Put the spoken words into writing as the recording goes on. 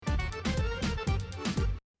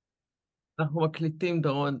אנחנו מקליטים,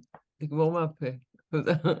 דורון, תגמור מהפה.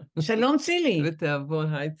 שלום צילי.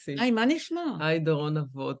 ותיאבון, היי צילי. היי, מה נשמע? היי דורון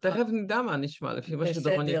נבות. תכף נדע מה נשמע, לפי מה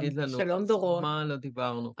שדורון יגיד לנו. שלום דורון. מה לא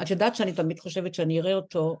דיברנו. את יודעת שאני תמיד חושבת שאני אראה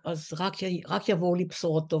אותו, אז רק יבואו לי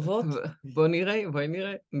בשורות טובות. בואי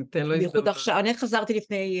נראה, ניתן לו בייחוד הזדמנות. עכשיו, אני חזרתי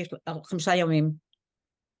לפני 5 ימים.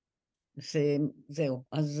 זהו,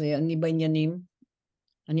 אז אני בעניינים.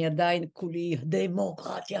 אני עדיין כולי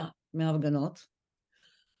דמוקרטיה מההפגנות.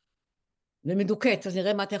 ומדוקת, אז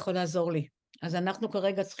נראה מה אתה יכול לעזור לי. אז אנחנו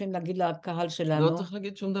כרגע צריכים להגיד לקהל שלנו. לא צריך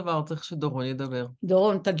להגיד שום דבר, צריך שדורון ידבר.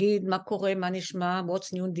 דורון, תגיד מה קורה, מה נשמע,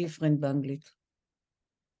 what's new different באנגלית.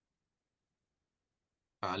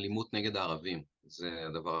 האלימות נגד הערבים, זה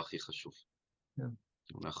הדבר הכי חשוב.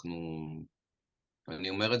 אני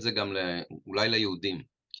אומר את זה גם אולי ליהודים,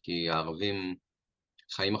 כי הערבים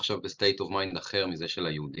חיים עכשיו בסטייט אוף מיינד אחר מזה של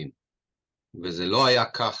היהודים. וזה לא היה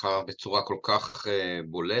ככה בצורה כל כך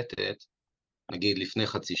בולטת, נגיד לפני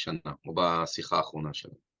חצי שנה, או בשיחה האחרונה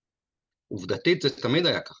שלנו. עובדתית זה תמיד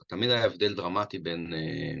היה ככה, תמיד היה הבדל דרמטי בין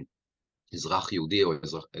אזרח יהודי או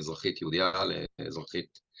אזרחית יהודיה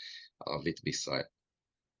לאזרחית ערבית בישראל.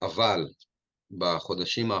 אבל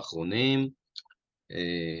בחודשים האחרונים,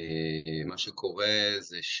 מה שקורה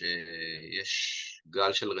זה שיש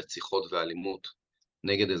גל של רציחות ואלימות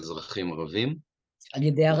נגד אזרחים ערבים. על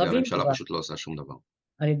ידי ערבים. והממשלה פשוט לא עושה שום דבר.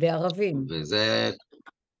 על ידי ערבים. וזה...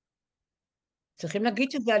 צריכים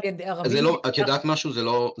להגיד שזה על ידי ערבים. זה לא, את יודעת משהו,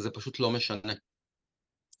 זה פשוט לא משנה.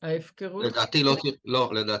 ההפקרות.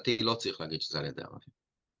 לדעתי לא צריך להגיד שזה על ידי ערבים.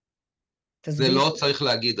 תסביר. זה לא צריך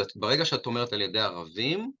להגיד, ברגע שאת אומרת על ידי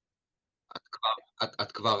ערבים,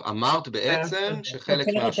 את כבר אמרת בעצם שחלק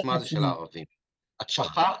מהאשמה זה של הערבים. את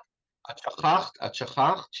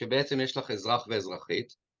שכחת שבעצם יש לך אזרח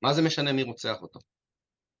ואזרחית, מה זה משנה מי רוצח אותו?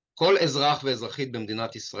 כל אזרח ואזרחית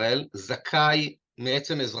במדינת ישראל זכאי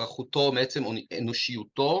מעצם אזרחותו, מעצם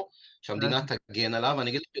אנושיותו, שהמדינה תגן עליו, ואני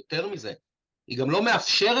אגיד יותר מזה, היא גם לא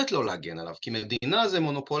מאפשרת לו להגן עליו, כי מדינה זה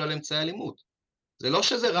מונופול על אמצעי אלימות. זה לא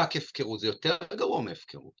שזה רק הפקרות, זה יותר גרוע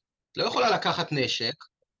מהפקרות. לא יכולה לקחת נשק,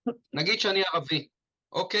 נגיד שאני ערבי,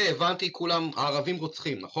 אוקיי, הבנתי, כולם, הערבים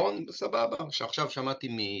רוצחים, נכון? סבבה, שעכשיו שמעתי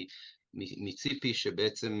מציפי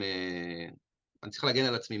שבעצם אני צריך להגן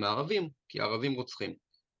על עצמי מהערבים, כי הערבים רוצחים.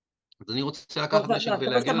 אז אני רוצה לקחת נשק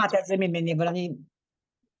ולהגן... לא שמעת את זה ממני, אבל אני...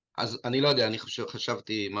 אז אני לא יודע, אני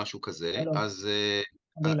חשבתי משהו כזה, אז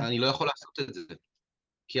אני לא יכול לעשות את זה,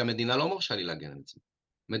 כי המדינה לא מרשה לי להגן על עצמי.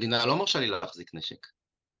 המדינה לא מרשה לי להחזיק נשק.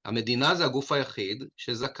 המדינה זה הגוף היחיד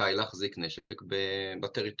שזכאי להחזיק נשק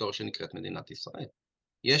בטריטוריה שנקראת מדינת ישראל.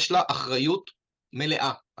 יש לה אחריות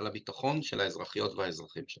מלאה על הביטחון של האזרחיות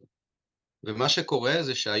והאזרחים שלה. ומה שקורה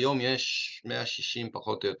זה שהיום יש 160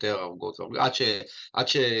 פחות או יותר הרגות, עד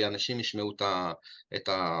שאנשים ישמעו את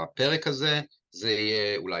הפרק הזה, זה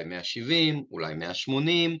יהיה אולי 170, אולי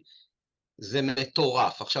 180, זה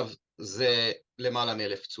מטורף. עכשיו, זה למעלה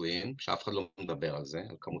מ1,000 פצועים, שאף אחד לא מדבר על זה,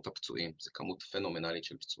 על כמות הפצועים, זה כמות פנומנלית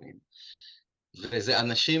של פצועים. וזה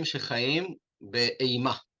אנשים שחיים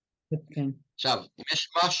באימה. כן. עכשיו, אם יש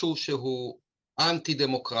משהו שהוא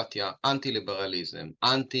אנטי-דמוקרטיה, אנטי-ליברליזם,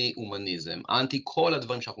 אנטי-הומניזם, אנטי כל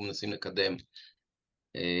הדברים שאנחנו מנסים לקדם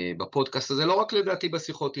בפודקאסט הזה, לא רק לדעתי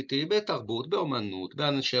בשיחות איתי, בתרבות, באומנות,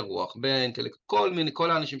 באנשי רוח, באינטלקט,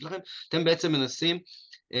 כל האנשים שלכם, אתם בעצם מנסים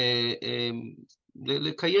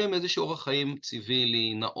לקיים איזשהו אורח חיים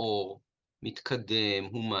ציווילי, נאור, מתקדם,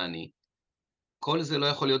 הומני. כל זה לא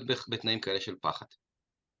יכול להיות בתנאים כאלה של פחד.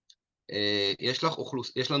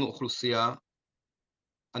 יש לנו אוכלוסייה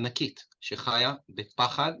ענקית שחיה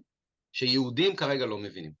בפחד שיהודים כרגע לא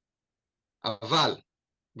מבינים. אבל,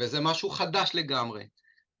 וזה משהו חדש לגמרי,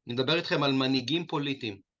 אני מדבר איתכם על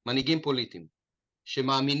מנהיגים פוליטיים,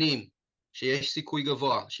 שמאמינים שיש סיכוי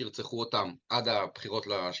גבוה שירצחו אותם עד הבחירות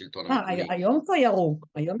לשלטון המקומי.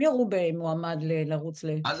 היום ירו במועמד לרוץ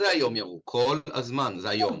מה זה היום ירו? כל הזמן, זה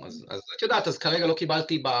היום. אז את יודעת, אז כרגע לא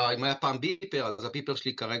קיבלתי, אם היה פעם ביפר, אז הביפר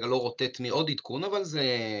שלי כרגע לא רוטט מעוד עדכון, אבל זה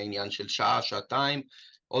עניין של שעה, שעתיים,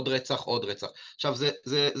 עוד רצח. עכשיו,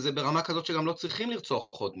 זה ברמה כזאת שגם לא צריכים לרצוח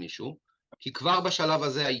עוד מישהו, כי כבר בשלב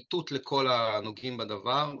הזה האיתות לכל הנוגעים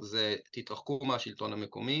בדבר, זה תתרחקו מהשלטון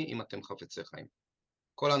המקומי אם אתם חפצי חיים.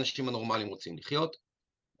 כל האנשים הנורמליים רוצים לחיות,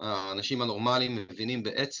 האנשים הנורמליים מבינים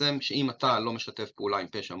בעצם שאם אתה לא משתף פעולה עם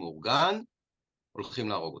פשע מאורגן, הולכים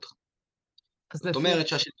להרוג אותך. זאת אומרת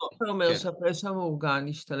שהשלטון... אתה אומר שהפשע המאורגן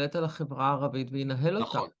ישתלט על החברה הערבית וינהל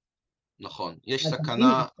אותה. נכון. יש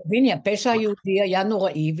סכנה... תביני, הפשע היהודי היה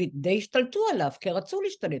נוראי ודי השתלטו עליו, כי רצו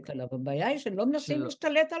להשתלט עליו. הבעיה היא שהם לא מנסים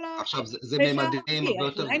להשתלט על הפשע הערבי. עכשיו, זה ממדים הרבה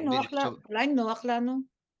יותר... אולי נוח לנו?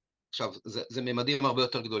 עכשיו, זה ממדים הרבה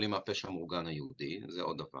יותר גדולים מהפשע המאורגן היהודי, זה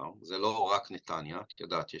עוד דבר, זה לא רק נתניה, את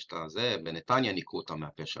יודעת, יש את זה, בנתניה ניקו אותם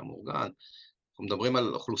מהפשע המאורגן, אנחנו מדברים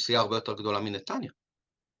על אוכלוסייה הרבה יותר גדולה מנתניה,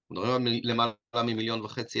 אנחנו מדברים על למעלה מ1.5 מיליון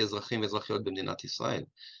אזרחים ואזרחיות במדינת ישראל.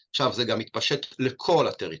 עכשיו, זה גם מתפשט לכל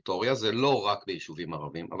הטריטוריה, זה לא רק ביישובים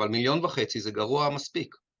ערבים, אבל 1.5 מיליון זה גרוע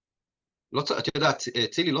מספיק. לא, את יודעת,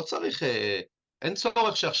 צילי, לא צריך, אין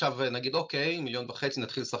צורך שעכשיו נגיד, אוקיי, 1.5 מיליון,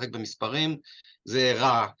 נתחיל לשחק במספרים, זה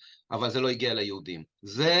רע, אבל זה לא הגיע ליהודים.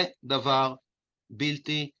 זה דבר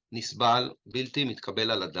בלתי נסבל, בלתי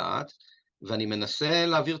מתקבל על הדעת, ואני מנסה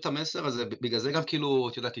להעביר את המסר הזה, בגלל זה גם כאילו,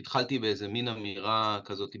 את יודעת, התחלתי באיזה מין אמירה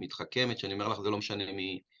כזאת מתחכמת, שאני אומר לך, זה לא משנה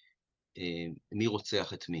מי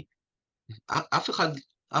רוצח את מי.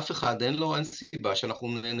 אף אחד אין סיבה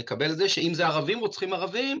שאנחנו נקבל את זה, שאם זה ערבים רוצחים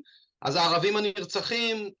ערבים, אז הערבים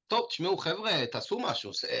הנרצחים, טוב, תשמעו חבר'ה, תעשו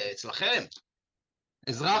משהו, אצלכם.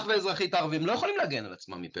 אזרח ואזרחית ערבים לא יכולים להגן על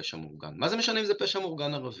עצמם מפשע מאורגן. מה זה משנה אם זה פשע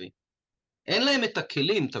מאורגן ערבי? אין להם את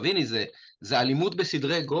הכלים, תביני, זה אלימות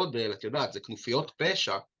בסדרי גודל, את יודעת, זה כנופיות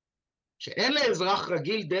פשע, שאין לאזרח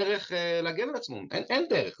רגיל דרך להגן על עצמו, אין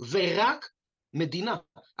דרך, זה רק מדינה.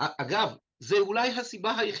 אגב, זה אולי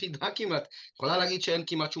הסיבה היחידה כמעט, יכולה להגיד שאין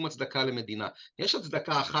כמעט שום הצדקה למדינה. יש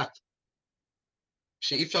הצדקה אחת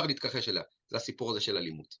שאי אפשר להתכחש אליה, זה הסיפור הזה של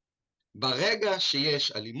אלימות. ברגע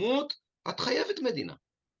שיש אלימות, את חייבת מדינה.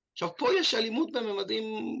 עכשיו, פה יש אלימות בממדים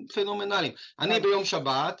פנומנליים. אני ביום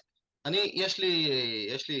שבת, יש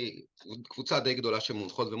לי קבוצה די גדולה של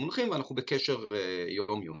מונחות ומונחים, ואנחנו בקשר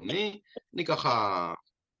יומיומי. אני ככה,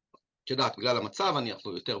 את יודעת, בגלל המצב,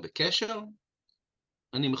 אנחנו יותר בקשר.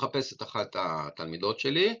 אני מחפש את אחת התלמידות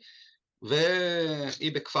שלי,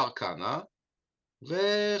 והיא בכפר כנא,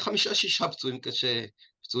 ו5-6 פצועים קשה,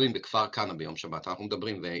 פצועים בכפר כנא ביום שבת. אנחנו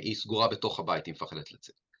מדברים, והיא סגורה בתוך הבית, היא מפחדת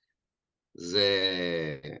לצאת.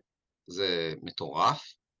 זה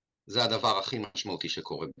מטורף. זה הדבר הכי משמעותי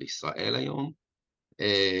שקורה בישראל היום.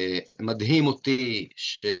 מדהים אותי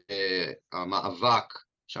שהמאבק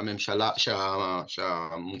שהממשלה,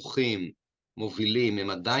 שהמוחים מובילים, הם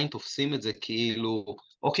עדיין תופסים את זה כאילו,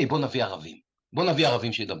 אוקיי, בוא נביא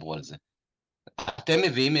ערבים שידברו על זה. אתם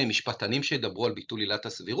מביאים משפטנים שידברו על ביטול עילת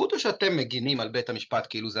הסבירות, או שאתם מגינים על בית המשפט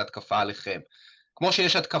כאילו זה התקפה עליכם? כמו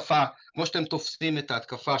שיש התקפה, כמו שאתם תופסים את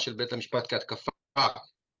ההתקפה של בית המשפט כהתקפה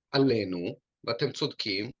עלינו, ואתם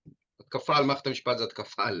צודקים, התקפה על מערכת המשפט זה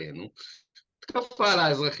התקפה עלינו, התקפה על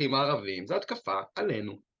האזרחים הערבים זה התקפה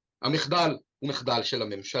עלינו. המחדל הוא מחדל של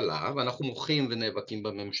הממשלה, ואנחנו מוחים ונאבקים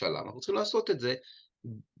בממשלה, אנחנו צריכים לעשות את זה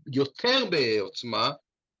יותר בעוצמה,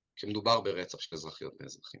 כשמדובר ברצח של אזרחיות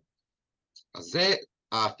ואזרחים. אז זה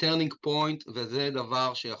ה-turning point, וזה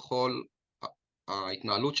דבר שיכול,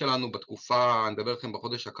 ההתנהלות שלנו בתקופה, אני מדבר לכם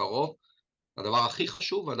בחודש הקרוב, הדבר הכי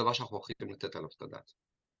חשוב, והדבר שאנחנו הולכים לתת עליו את הדעת.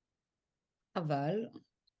 אבל,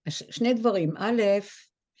 שני דברים. א',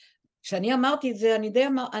 כשאני אמרתי את זה,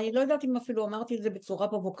 אני לא יודעת אם אפילו אמרתי את זה בצורה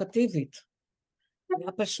פרובוקטיבית.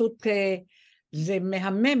 היה פשוט, זה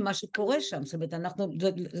מהמם מה שקורה שם, זאת אומרת,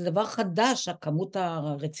 זה דבר חדש, הכמות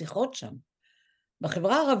הרציחות שם.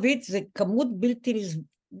 בחברה הערבית זה כמות בלתי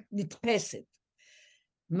נתפסת.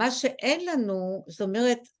 מה שאין לנו, זאת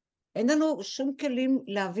אומרת, אין לנו שום כלים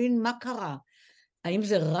להבין מה קרה. האם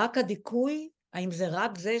זה רק הדיכוי? האם זה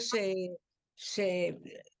רק זה שאין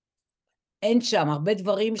שם הרבה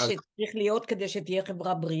דברים שצריך להיות כדי שתהיה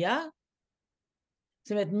חברה בריאה?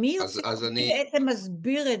 זאת אומרת, מי בעצם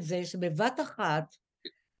מסביר את זה שבבת אחת...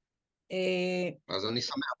 אז אני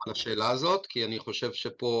שמח על השאלה הזאת, כי אני חושב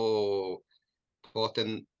שפה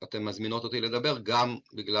אתן מזמינות אותי לדבר, גם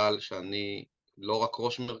בגלל שאני לא רק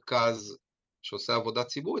ראש מרכז שעושה עבודה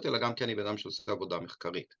ציבורית, אלא גם כי אני בן אדם שעושה עבודה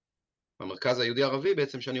מחקרית. המרכז היהודי-ערבי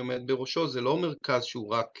בעצם שאני עומד בראשו, זה לא מרכז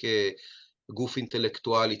שהוא רק גוף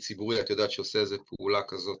אינטלקטואלי ציבורי, את יודעת שעושה איזו פעולה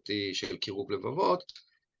כזאת של קירוב לבבות,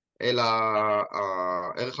 אלא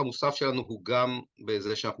הערך המוסף שלנו הוא גם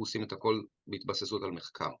בזה שאנחנו עושים את הכל בהתבססות על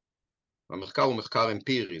מחקר. והמחקר הוא מחקר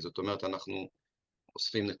אמפירי, זאת אומרת אנחנו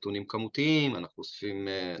אוספים נתונים כמותיים, אנחנו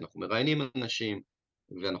מראיינים אנשים,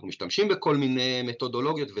 ואנחנו משתמשים בכל מיני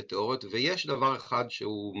מתודולוגיות ותיאוריות, ויש דבר אחד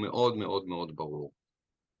שהוא מאוד מאוד מאוד ברור.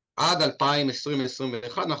 עד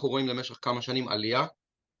 2020-2021 אנחנו רואים למשך כמה שנים עלייה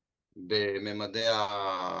בממדי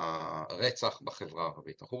הרצח בחברה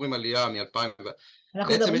הערבית. אנחנו רואים עלייה מ-2000...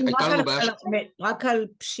 אנחנו מדברים רק על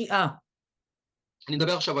פשיעה. אני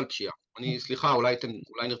מדבר עכשיו על פשיעה. סליחה, אולי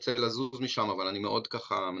נרצה לזוז משם, אבל אני מאוד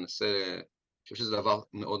ככה מנסה, אני חושב שזה דבר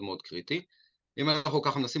מאוד מאוד קריטי. אם אנחנו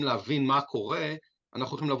ככה מנסים להבין מה קורה,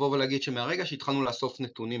 אנחנו יכולים לבוא ולהגיד שמהרגע שהתחלנו לאסוף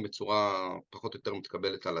נתונים בצורה פחות או יותר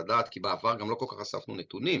מתקבלת על הדעת, כי בעבר גם לא כל כך אספנו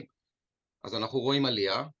נתונים, אז אנחנו רואים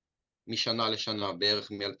עלייה משנה לשנה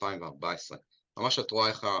בערך מ-2014. ממש את רואה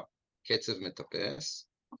איך קצב מטפס,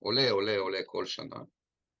 עולה כל שנה,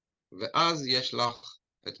 ואז יש לך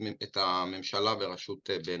את הממשלה בראשות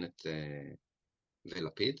בנט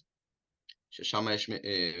ולפיד, ששם יש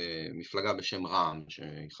מפלגה בשם רע"מ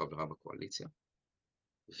שהיא חברה בקואליציה,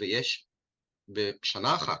 ויש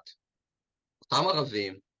בשנה אחת אותם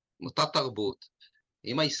ערבים, עם אותה תרבות,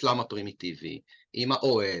 עם האסלאם הפרימיטיבי, עם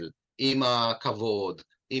האוהל, עם הכבוד,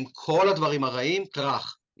 עם כל הדברים הרעים,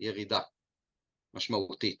 טרח, ירידה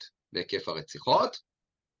משמעותית בהיקף הרציחות,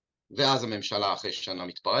 ואז הממשלה אחרי שנה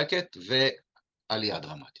מתפרקת, ועלייה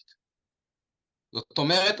דרמטית. זאת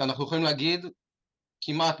אומרת, אנחנו יכולים להגיד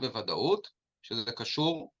כמעט בוודאות שזה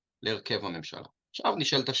קשור להרכב הממשלה. עכשיו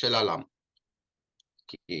נשאלת השאלה למה.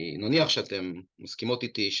 כי נניח שאתם מסכימות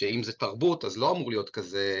איתי שאם זה תרבות, אז לא אמור להיות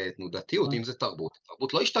כזה תנודתיות, אם זה תרבות.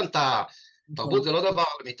 תרבות לא השתנתה, תרבות זה לא דבר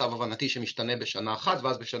למיטב הבנתי שמשתנה בשנה אחת,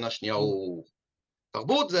 ואז בשנה שנייה הוא...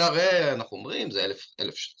 תרבות זה הרי, אנחנו אומרים, זה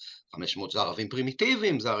 1,500 זה ערבים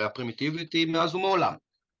פרימיטיביים, זה הרי הפרימיטיביות היא מאז ומעולם.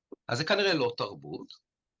 אז זה כנראה לא תרבות.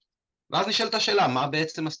 ואז נשאלת השאלה, מה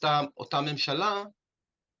בעצם עשתה אותה ממשלה,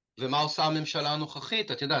 ומה עושה הממשלה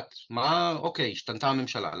הנוכחית? את יודעת, מה, אוקיי, השתנתה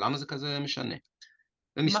הממשלה, למה זה כזה משנה?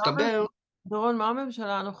 ומסתבר... דורון, מה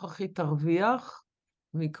הממשלה הנוכחית תרוויח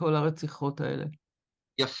מכל הרציחות האלה?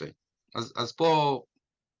 יפה. אז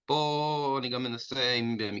פה אני גם מנסה,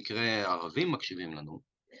 אם במקרה הערבים מקשיבים לנו,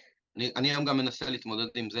 אני היום גם מנסה להתמודד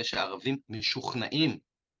עם זה שהערבים משוכנעים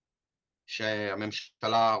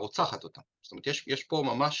שהממשלה רוצחת אותם. זאת אומרת, יש פה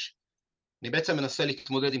ממש, אני בעצם מנסה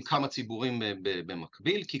להתמודד עם כמה ציבורים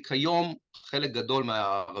במקביל, כי כיום חלק גדול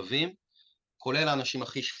מהערבים, כולל האנשים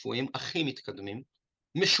הכי שפויים, הכי מתקדמים,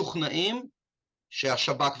 משוכנעים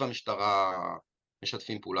שהשב"כ והמשטרה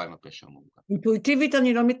משתפים פעולה עם הפשע המאורגן. אינטואיטיבית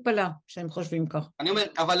אני לא מתפלאה שהם חושבים כך. אני אומר,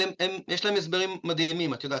 אבל יש להם הסברים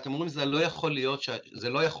מדהימים, את יודעת, הם אומרים, זה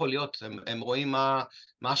לא יכול להיות, הם רואים מה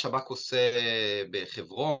השב"כ עושה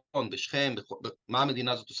בחברון, בשכם, מה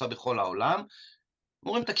המדינה הזאת עושה בכל העולם, הם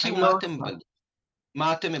אומרים, תקשיבו,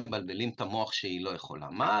 מה אתם מבלבלים את המוח שהיא לא יכולה?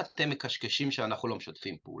 מה אתם מקשקשים שאנחנו לא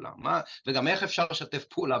משתפים פעולה? וגם איך אפשר לשתף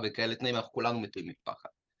פעולה בכאלה תנאים, אנחנו כולנו מתים מפחד.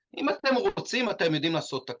 אם אתם רוצים, אתם יודעים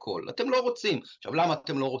לעשות הכל. אתם לא רוצים. עכשיו, למה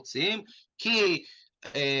אתם לא רוצים? כי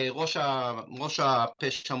ראש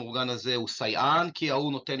הפשע המאורגן הזה הוא סייען, כי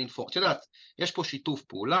ההוא נותן אינפורמציה. את יודעת, יש פה שיתוף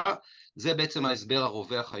פעולה, זה בעצם ההסבר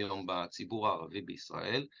הרווח היום בציבור הערבי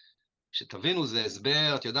בישראל, שתבינו, זה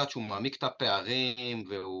הסבר, את יודעת שהוא מעמיק את הפערים,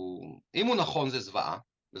 אם הוא נכון זה זוועה,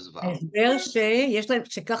 הסבר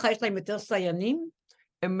שככה יש להם יותר סייענים?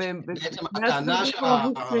 בעצם הטענה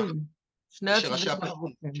שני הצדדים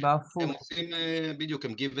ערבים, בהפוך. הם עושים, בדיוק,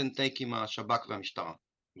 הם give and take עם השב"כ והמשטרה.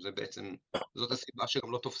 זה בעצם, זאת הסיבה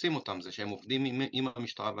שגם לא תופסים אותם, זה שהם עובדים עם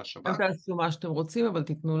המשטרה והשב"כ. אתם תעשו מה שאתם רוצים, אבל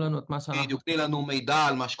תיתנו לנו את מה שאנחנו... בדיוק, תני לנו מידע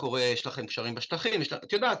על מה שקורה, יש לכם קשרים בשטחים,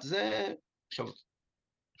 את יודעת, זה... עכשיו,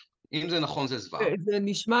 אם זה נכון, זה זוועה. זה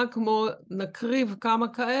נשמע כמו נקריב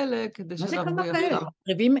כמה כאלה, כדי שנרוויח. מה זה כמה כאלה?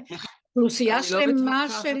 נקריבים אוכלוסייה שלמה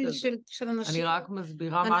של אנשים. אני רק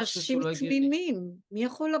מסבירה משהו שהוא לא הגיוני. אנשים תמימים. מי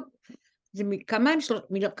יכול... כמה הם?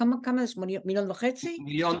 כמה זה? 1.5 מיליון?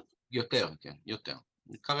 מיליון יותר, כן, יותר.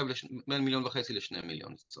 קרב בין 1.5 מיליון ל2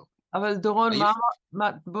 מיליון. אבל דורון,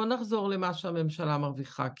 בוא נחזור למה שהממשלה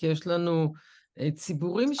מרוויחה, כי יש לנו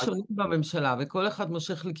ציבורים שונים בממשלה, וכל אחד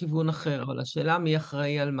מושך לכיוון אחר, אבל השאלה מי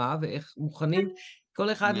אחראי על מה, ואיך מוכנים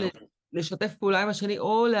כל אחד לשתף פעולה עם השני,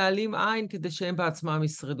 או להעלים עין כדי שהם בעצמם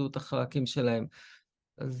ישרדו את החלקים שלהם.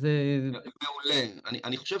 אז... מעולה.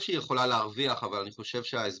 אני חושב שהיא יכולה להרוויח, אבל אני חושב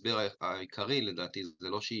שההסבר העיקרי, לדעתי, זה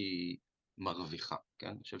לא שהיא מרוויחה, כן?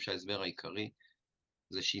 אני חושב שההסבר העיקרי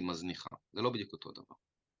זה שהיא מזניחה. זה לא בדיוק אותו דבר.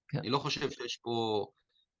 כן. אני לא חושב שיש פה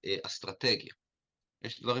אסטרטגיה.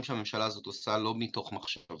 יש דברים שהממשלה הזאת עושה לא מתוך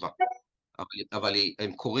מחשבה, אבל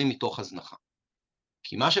הם קורים מתוך הזנחה.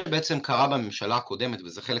 כי מה שבעצם קרה בממשלה הקודמת,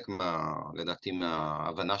 וזה חלק לדעתי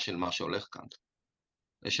מההבנה של מה שהולך כאן,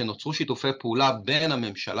 זה שנוצרו שיתופי פעולה בין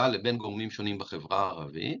הממשלה לבין גורמים שונים בחברה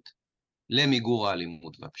הערבית, למיגור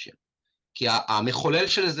האלימות והפשיעה. כי המחולל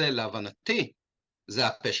של זה, להבנתי, זה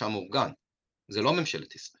הפשע המאורגן. זה לא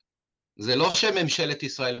ממשלת ישראל. זה לא שממשלת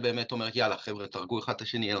ישראל באמת אומרת, יאללה, חבר'ה, תרגו אחד את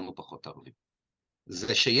השני, יהיה לנו פחות ערבים.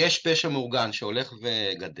 זה שיש פשע מאורגן שהולך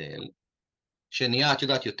וגדל, שנהיה, את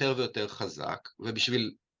יודעת, יותר ויותר חזק,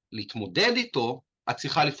 ובשביל להתמודד איתו, את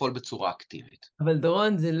צריכה לפעול בצורה אקטיבית. אבל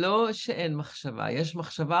דורון, זה לא שאין מחשבה, יש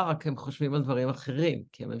מחשבה, רק הם חושבים על דברים אחרים,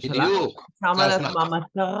 כי הממשלה שמה לעצמה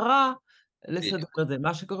מטרה לסדר את זה.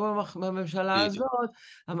 מה שקורה בממשלה הזאת,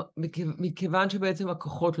 מכיוון שבעצם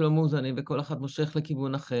הכוחות לא מאוזנים, וכל אחד מושך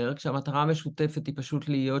לכיוון אחר, כשהמטרה המשותפת היא פשוט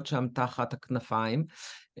להיות שם תחת הכנפיים,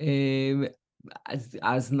 אז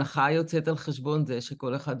ההזנחה יוצאת על חשבון זה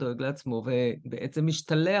שכל אחד דואג לעצמו, ובעצם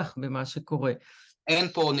משתלח במה שקורה. אין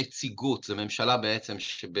פה נציגות, זו ממשלה בעצם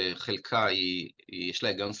שבחלקה יש לה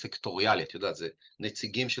היגיון סקטוריאלי, את יודעת, זה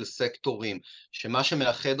נציגים של סקטורים, שמה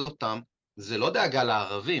שמאחד אותם זה לא דאגה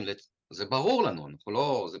לערבים, זה ברור לנו,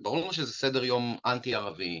 זה ברור לנו שזה סדר יום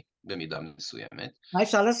אנטי-ערבי במידה מסוימת. מה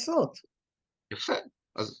אפשר לעשות? יפה,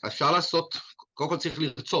 אז אפשר לעשות, קודם כל צריך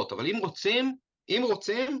לרצות, אבל אם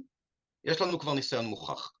רוצים, יש לנו כבר ניסיון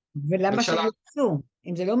מוכח. ולמה שהם ירצו?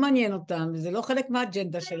 אם זה לא מעניין אותם, וזה לא חלק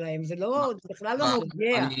מהאג'נדה שלהם, זה בכלל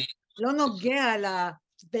לא נוגע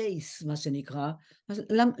לספייס, מה שנקרא, אז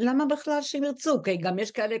למה בכלל שהם ירצו? כי גם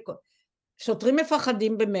יש כאלה, שוטרים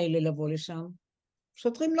מפחדים במילא לבוא לשם,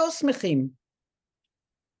 שוטרים לא שמחים.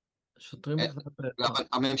 שוטרים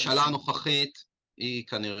הממשלה הנוכחית היא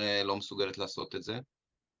כנראה לא מסוגלת לעשות את זה.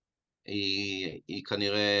 היא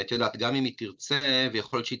כנראה, את יודעת, גם אם היא תרצה,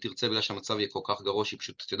 ויכול להיות שהיא תרצה בגלל שהמצב יהיה כל כך גרוע, שהיא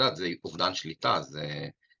פשוט, את יודעת, זה אובדן שליטה,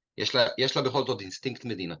 יש לה בכל זאת עוד אינסטינקט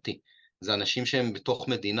מדינתי. זה אנשים שהם בתוך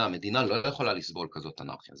מדינה לא יכולה לסבול כזאת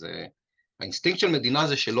אנרכיה. האינסטינקט של מדינה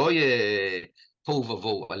זה שלא יהיה תוהו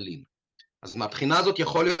ובוהו אלים. אז מהבחינה הזאת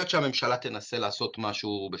יכול להיות שהממשלה תנסה לעשות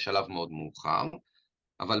משהו בשלב מאוד מאוחר,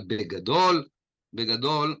 אבל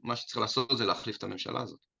בגדול, מה שצריך לעשות זה להחליף את הממשלה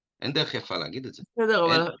הזאת. אין דרך יפה להגיד את זה. בסדר,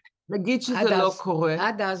 אבל נגיד שזה לא קורה.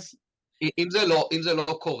 עד אז. אם זה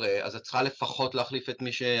לא קורה, אז את צריכה לפחות להחליף את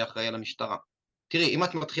מי שאחראי על המשטרה. תראי, אם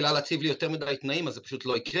את מתחילה להציב לי יותר מדי תנאים, אז זה פשוט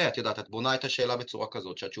לא יקרה. את יודעת, את בונה את השאלה בצורה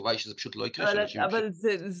כזאת, שהתשובה היא שזה פשוט לא יקרה. אבל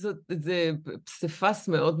זה פסיפס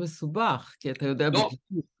מאוד מסובך, כי אתה יודע בדיוק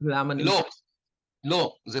למה אני...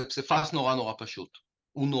 לא, זה פסיפס נורא פשוט.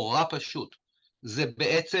 הוא נורא פשוט. זה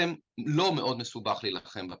בעצם לא מאוד מסובך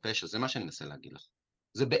להילחם בפשע, זה מה שאני מנסה להגיד לך.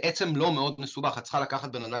 זה בעצם לא מאוד מסובך, את צריכה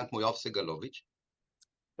לקחת בן אדם כמו יואב סגלוביץ'.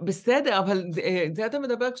 בסדר, אבל זה אתה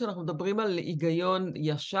מדבר כשאנחנו מדברים על היגיון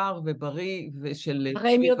ישר ובריא ושל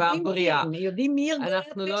סביבה בריאה. הרי הם יודעים מי ארגון הפשע.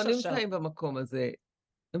 אנחנו לא נמצאים במקום הזה.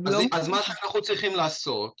 אז מה שאנחנו צריכים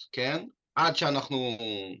לעשות, כן? עד שאנחנו,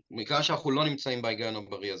 מכאן שאנחנו לא נמצאים בהיגיון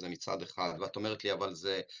הבריא הזה מצד אחד, ואת אומרת לי, אבל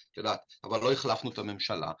זה, את יודעת, אבל לא החלפנו את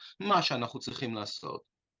הממשלה, מה שאנחנו צריכים לעשות,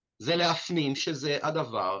 זה להפנים שזה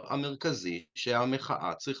הדבר המרכזי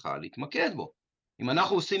שהמחאה צריכה להתמקד בו. אם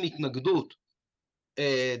אנחנו עושים התנגדות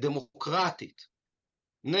דמוקרטית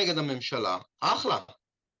נגד הממשלה, אחלה.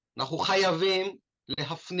 אנחנו חייבים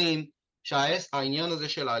להפנים שהעניין הזה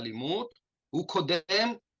של האלימות הוא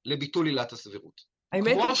קודם לביטול עילת הסבירות. האמת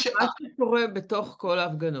היא מה שקורה בתוך כל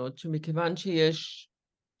ההפגנות, שמכיוון שיש,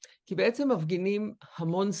 כי בעצם מפגינים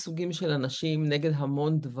המון סוגים של אנשים נגד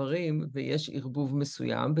המון דברים, ויש ערבוב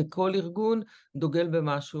מסוים, וכל ארגון דוגל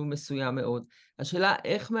במשהו מסוים מאוד. השאלה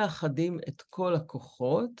איך מאחדים את כל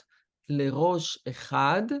הכוחות לראש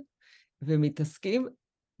אחד, ומתעסקים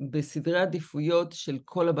בסדרי עדיפויות של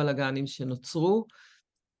כל הבלגנים שנוצרו,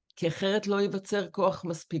 כי אחרת לא ייווצר כוח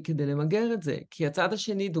מספיק כדי למגר את זה, כי הצד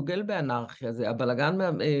השני דוגל באנרכיה, הבלגן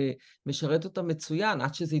משרת אותה מצוין,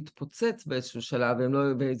 עד שזה יתפוצץ באיזשהו שלב,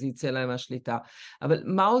 וזה יצא להם מהשליטה. אבל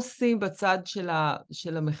מה עושים בצד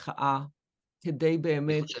של המחאה, כדי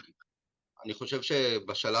באמת... אני חושב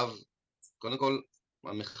שבשלב, קודם כל,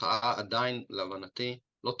 המחאה עדיין, להבנתי,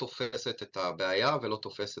 לא תופסת את הבעיה, ולא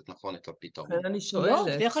תופסת נכון את הפתרון. לכן אני שואלת...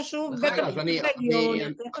 לא, זה חשוב, זה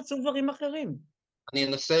חשוב דברים אחרים. אני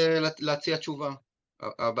אנסה להציע תשובה.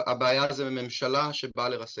 הבעיה זה ממשלה שבאה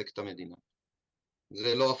לרסק את המדינה.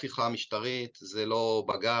 זה לא הפיכה משטרית, זה לא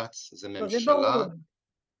בג"ץ, זה ממשלה.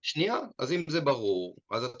 שנייה, אז אם זה ברור,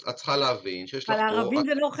 אז את צריכה להבין שיש לך פה... אבל הערבים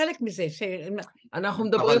זה לא חלק מזה. אנחנו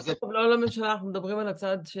מדברים לא על הממשלה, אנחנו מדברים על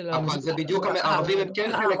הצד של... אבל זה בדיוק, הערבים הם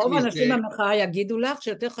כן חלק מזה. רוב האנשים במחאה יגידו לך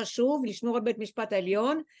שיותר חשוב לשמור על בית משפט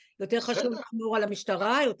העליון, יותר חשוב לשמור על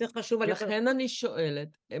המשטרה, יותר חשוב על... לכן אני שואלת,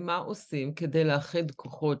 מה עושים כדי לאחד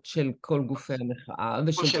כוחות של כל גופי המחאה,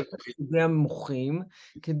 ושל סוגי המוחים,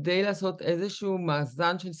 כדי לעשות איזשהו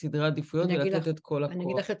מאזן של סדרי עדיפויות ולתת את כל הכוח? אני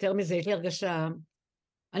אגיד לך יותר מזה, יש לי הרגשה...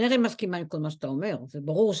 אני הרי מסכימה עם כל מה שאתה אומר, זה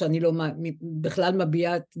ברור שאני לא בכלל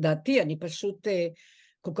מביעה את דעתי, אני פשוט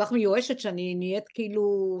כל כך מיואשת שאני נהיית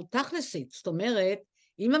כאילו תכלסית, זאת אומרת,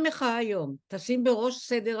 אם המחאה היום תשים בראש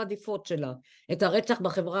סדר עדיפות שלה את הרצח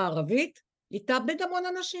בחברה הערבית, היא תאבד המון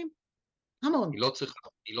אנשים, המון.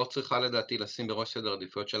 היא לא צריכה לדעתי לשים בראש סדר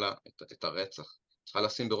עדיפויות שלה את הרצח, צריכה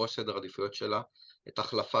לשים בראש סדר עדיפויות שלה את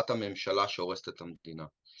החלפת הממשלה שהורסת את המדינה.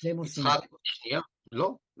 זה מוסיף. שנייה,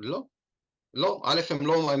 לא, א',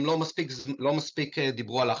 הם לא מספיק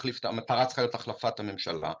דיברו על להחליף, המטרה צריכה להיות החלפת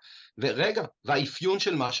הממשלה, ורגע, והאפיון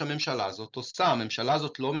של מה שהממשלה הזאת עושה, הממשלה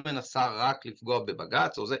הזאת לא מנסה רק לפגוע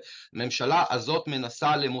בבג"ץ, הממשלה הזאת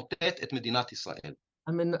מנסה למוטט את מדינת ישראל.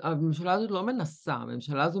 הממשלה הזאת לא מנסה,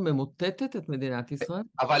 הממשלה הזו ממוטטת את מדינת ישראל.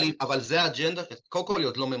 אבל זה האג'נדה, קודם כל היא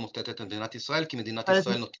עוד לא ממוטטת את מדינת ישראל, כי מדינת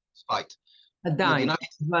ישראל נותנת פייט. עדיין,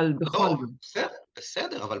 אבל בכל לא, זאת.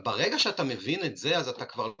 בסדר, אבל ברגע שאתה מבין את זה, אז אתה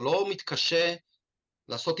כבר לא מתקשה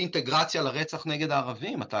לעשות אינטגרציה לרצח נגד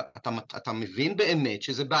הערבים. אתה מבין באמת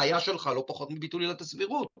שזה בעיה שלך, לא פחות מביטול עילת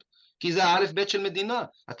הסבירות. כי זה האלף בית של מדינה.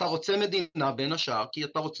 אתה רוצה מדינה בין השאר, כי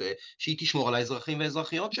אתה רוצה שהיא תשמור על האזרחים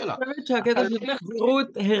והאזרחיות שלה. אני חושבת שהקטע של הסבירות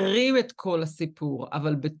הרים את כל הסיפור,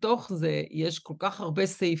 אבל בתוך זה יש כל כך הרבה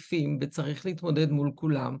סעיפים, וצריך להתמודד מול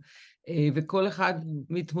כולם, וכל אחד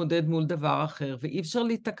מתמודד מול דבר אחר, ואי אפשר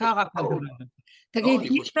להיתקע רק על דבר. תגיד,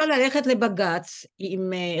 אי אפשר ללכת לבג"ץ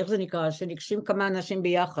עם, איך זה נקרא, שניגשים כמה אנשים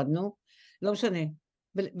ביחד, נו? לא משנה.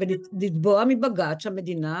 ולתבוע מבג"ץ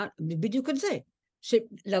שהמדינה, בדיוק את זה.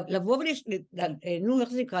 לבוא נו, איך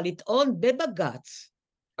זה נקרא, לטעון בבג"ץ.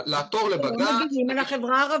 לעתור לבג"ץ. לא מגינים על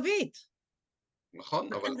החברה הערבית.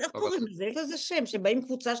 נכון, אבל... איך קוראים לזה? יש לזה שם, שבאים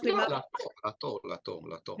קבוצה שלמה... לעתור.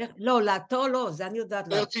 לא, לעתור לא, זה אני יודעת.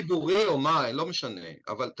 יותר ציבורי או מה, לא משנה,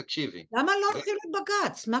 אבל תקשיבי. למה לא הולכים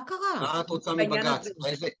לבג"ץ? מה קרה? מה את רוצה מבג"ץ?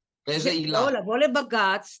 באיזה עילה? לא, לבוא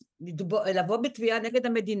לבג"ץ, לבוא בתביעה נגד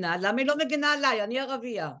המדינה, למה היא לא מגנה עליי? אני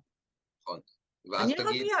ערבייה. נכון. אני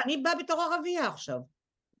ערבייה, אני באה בתור ערבייה עכשיו.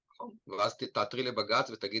 נכון. ואז תעתרי לבג"ץ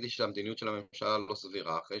ותגידי שהמדיניות של הממשלה לא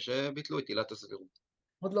סבירה, אחרי שביטלו את עילת הסבירות.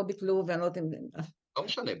 עוד לא ביטלו, ואני לא יודעת אם... לא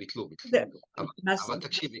משנה, ביטלו. אבל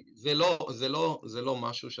תקשיבי, זה לא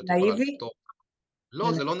משהו שאת יכולה לפתור.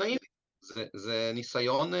 לא, זה לא נאיבי. זה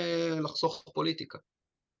ניסיון לחסוך פוליטיקה.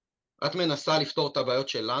 את מנסה לפתור את הבעיות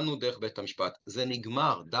שלנו דרך בית המשפט. זה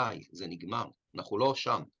נגמר, די, זה נגמר. אנחנו לא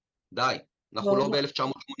שם. די. אנחנו לא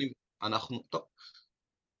ב-1980. אנחנו... טוב.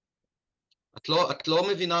 את לא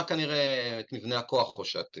מבינה כנראה את מבנה הכוח, או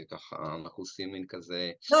שאת ככה, אנחנו עושים מין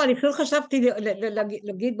כזה... לא, אני פשוט חשבתי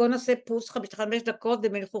להגיד, בוא נעשה פוס 5 דקות,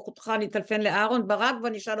 ובנוכחותך אני אטלפן לאהרון ברק,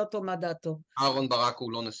 ואני אשאל אותו מה דעתו. אהרון ברק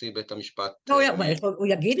הוא לא נשיא בית המשפט. הוא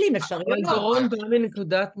יגיד לי אם אפשרי. אבל דורון בא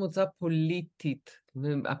מנקודת מוצא פוליטית,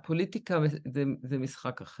 והפוליטיקה זה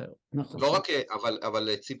משחק אחר. לא רק, אבל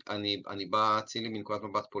אני בא צילי מנקודת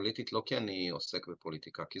מבט פוליטית, לא כי אני עוסק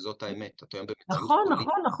בפוליטיקה, כי זאת האמת.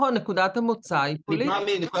 נכון, נקודת המוצא היא פוליטית. אני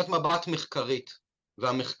בא מנקודת מבט מחקרית,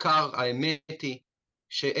 והמחקר, האמת היא,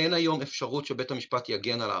 שאין היום אפשרות שבית המשפט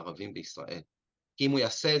יגן על הערבים בישראל. כי אם הוא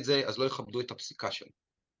יעשה את זה, אז לא יכבדו את הפסיקה שלו.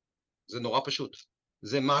 זה נורא פשוט.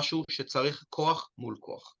 זה משהו שצריך כוח מול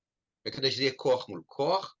כוח. וכדי שזה יהיה כוח מול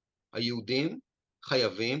כוח, היהודים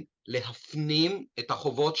חייבים להפנים את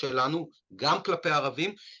החובות שלנו גם כלפי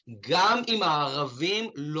הערבים, גם אם הערבים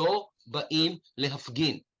לא באים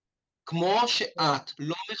להפגין. כמו שאת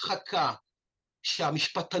לא מחכה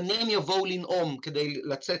שהמשפטנים יבואו לנאום כדי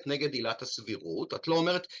לצאת נגד עילת הסבירות, את לא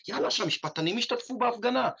אומרת, יאללה, שהמשפטנים ישתתפו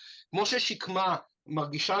בהפגנה. כמו ששקמה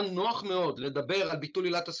מרגישה נוח מאוד לדבר על ביטול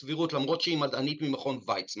עילת הסבירות, למרות שהיא מדענית ממכון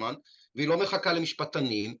ויצמן, והיא לא מחכה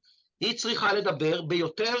למשפטנים, היא צריכה לדבר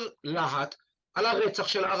ביותר להט על הרצח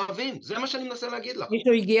של הערבים. זה מה שאני מנסה להגיד לך.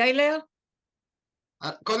 מישהו הגיע אליה?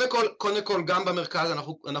 קודם כל, גם במרכז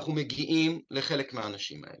אנחנו מגיעים לחלק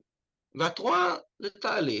מהאנשים האלה. ואת רואה, זה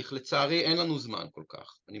תהליך, לצערי אין לנו זמן כל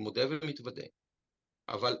כך, אני מודה ומתוודה.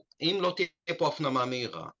 אבל אם לא תהיה פה הפנמה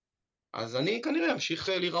מהירה, אז אני כנראה אמשיך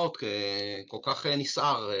לראות כל כך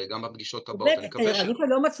נסער גם בפגישות הבאות. אני מקווה אני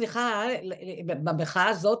לא מצליחה במחאה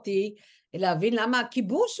הזאת להבין למה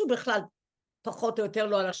הכיבוש הוא בכלל פחות או יותר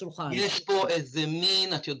לא על השולחן. יש פה איזה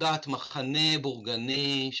מין, את יודעת, מחנה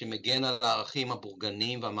בורגני שמגן על הערכים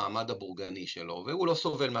הבורגניים והמעמד הבורגני שלו, והוא לא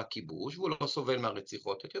סובל מהכיבוש, והוא לא סובל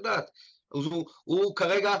מהרציחות, את יודעת. הוא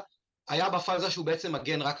כרגע היה בפאזה שהוא בעצם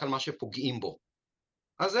מגן רק על מה שפוגעים בו.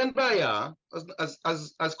 אז אין בעיה,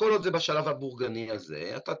 אז כל עוד זה בשלב הבורגני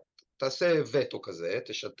הזה, אתה תעשה וטו כזה,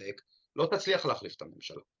 תשתק, לא תצליח להחליף את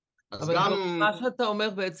הממשלה. אבל גם... מה שאתה אומר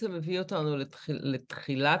בעצם מביא אותנו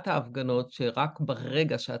לתחילת ההפגנות, שרק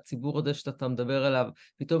ברגע שהציבור הזה שאתה מדבר עליו,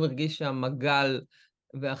 פתאום הרגיש שהמגל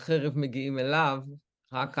והחרב מגיעים אליו,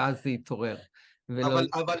 רק אז זה יתעורר.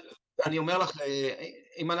 אבל אני אומר לך,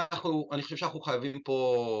 אני חושב שאנחנו חייבים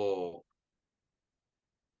פה,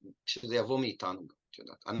 שזה יבוא מאיתנו,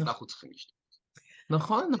 אנחנו צריכים להשתתף.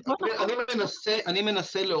 נכון. אני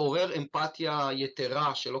מנסה לעורר אמפתיה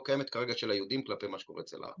יתרה שלא קיימת כרגע של היהודים כלפי מה שקורה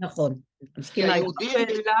אצל הערבים. נכון.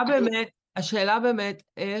 השאלה באמת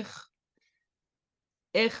איך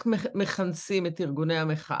מכנסים את ארגוני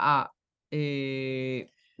המחאה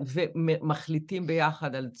ומחליטים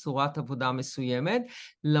ביחד על צורת עבודה מסוימת,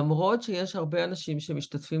 למרות שיש הרבה אנשים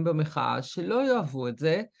שמשתתפים במחאה שלא יאהבו את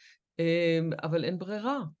זה, אבל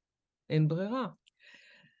אין ברירה.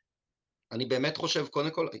 אני באמת חושב,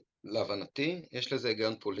 קודם כל, להבנתי, יש לזה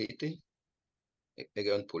היגיון פוליטי.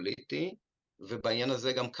 היגיון פוליטי, ובעניין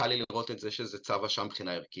הזה גם קל לי לראות את זה שזה צו השעה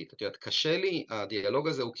מבחינה ערכית. את יודעת, קשה לי, הדיאלוג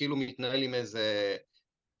הזה הוא כאילו מתנהל עם איזה,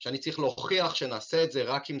 שאני צריך להוכיח שנעשה את זה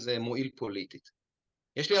רק אם זה מועיל פוליטית.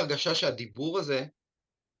 יש לי הרגשה שהדיבור הזה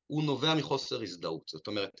הוא נובע מחוסר הזדהות. זאת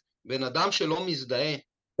אומרת, בן אדם שלא מזדהה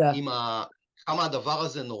עם כמה הדבר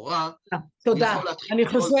הזה נורא, תודה. אני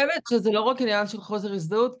חושבת שזה לא רק עניין של חוסר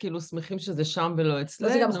הזדהות, כאילו שמחים שזה שם ולא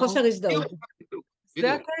אצלנו. זה גם חוסר הזדהות.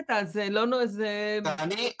 זה הקטע, זה לא, זה...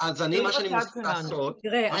 אז אני, מה שאני מנסה לעשות,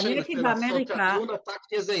 תראה, אני הייתי באמריקה... הדיון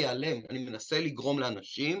הטקטי הזה ייעלם. אני מנסה לגרום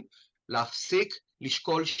לאנשים להפסיק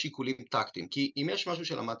לשקול שיקולים טקטיים. כי אם יש משהו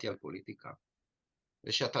שלמדתי על פוליטיקה,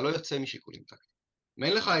 זה שאתה לא יוצא משיקולים טקטיים. אם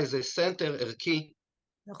אין לך איזה סנטר ערכי,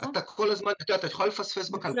 אתה כל הזמן, אתה יכול לפספס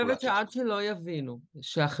בקלקולציה. אני חושבת שעד שלא יבינו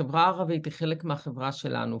שהחברה הערבית היא חלק מהחברה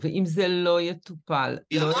שלנו, ואם זה לא יטופל,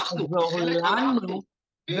 לא יעזור לנו,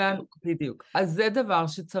 בדיוק. אז זה דבר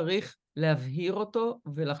שצריך להבהיר אותו,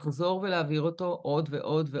 ולחזור ולהבהיר אותו עוד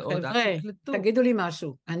ועוד ועוד. חבר'ה, תגידו לי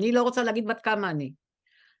משהו. אני לא רוצה להגיד בת כמה אני,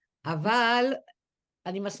 אבל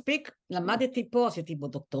אני מספיק, למדתי פה, עשיתי בו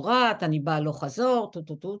דוקטורט, אני באה לא חזור,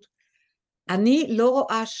 אני לא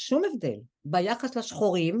רואה שום הבדל ביחס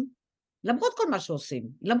לשחורים, למרות כל מה שעושים,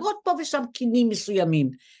 למרות פה ושם קינים מסוימים,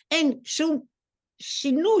 אין שום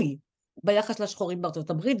שינוי ביחס לשחורים בארצות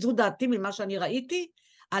הברית. זו דעתי ממה שאני ראיתי,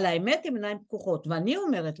 על האמת עם עיניים פקוחות. ואני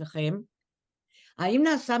אומרת לכם, האם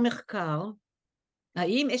נעשה מחקר,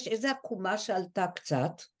 האם יש איזו עקומה שעלתה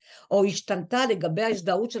קצת, או השתנתה לגבי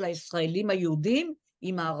ההזדהות של הישראלים היהודים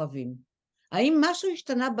עם הערבים? האם משהו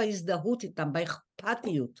השתנה בהזדהות איתם,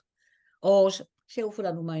 באכפתיות, או שיעופו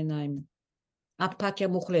לנו מהעיניים? אפתיה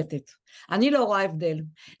מוחלטת. אני לא רואה הבדל.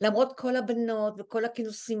 למרות כל הבנות וכל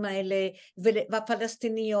הכינוסים האלה,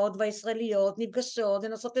 והפלסטיניות והישראליות נפגשות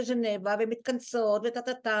ונוסעות לז'נבה ומתכנסות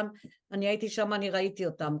ותתתם, אני הייתי שם, אני ראיתי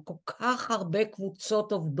אותם, כל כך הרבה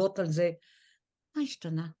קבוצות עובדות על זה. מה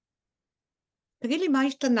השתנה? תגיד לי, מה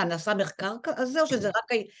השתנה? נעשה מחקר כזה, או שזה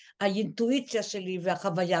רק האינטואיציה שלי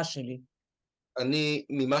והחוויה שלי? אני,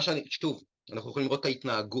 ממה שאני, שוב, אנחנו יכולים לראות את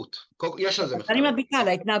ההתנהגות. יש על זה מחקרים. אני מביטה על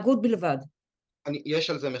ההתנהגות בלבד. יש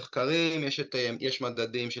על זה מחקרים, יש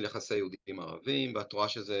מדדים של יחסי יהודים ערבים, ואת רואה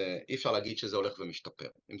שזה, אי אפשר להגיד שזה הולך ומשתפר.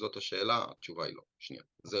 אם זאת השאלה, התשובה היא לא. שנייה,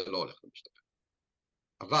 זה לא הולך ומשתפר.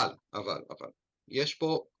 אבל,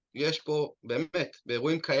 יש פה, באמת,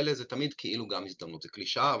 באירועים כאלה זה תמיד כאילו גם הזדמנות. זה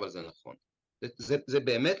קלישאה, אבל זה נכון. זה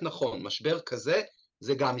באמת נכון. משבר כזה,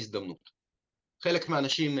 זה גם הזדמנות. חלק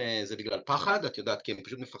מהאנשים זה בגלל פחד, את יודעת, כי הם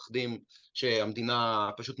פשוט מפחדים שהמדינה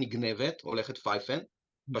פשוט נגנבת, הולכת פייפן,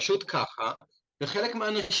 פשוט ככה, וחלק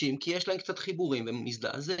מהאנשים, כי יש להם קצת חיבורים והם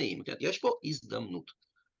מזדעזעים, יש פה הזדמנות,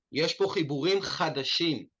 יש פה חיבורים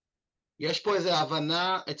חדשים, יש פה איזו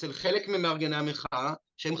הבנה אצל חלק ממארגני המחאה,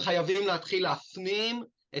 שהם חייבים להתחיל להפנים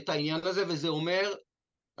את העניין הזה, וזה אומר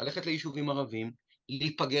ללכת ליישובים ערבים,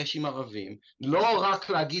 להיפגש עם ערבים, לא רק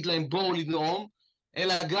להגיד להם בואו לנאום,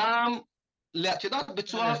 אלא גם, את יודעת,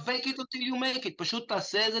 בצורה fake it until you make it, פשוט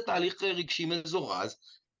תעשה איזה תהליך רגשי מזורז,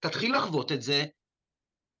 תתחיל לחוות את זה,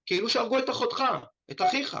 כאילו שהרגו את אחותך, את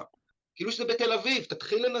אחיך, כאילו שזה בתל אביב,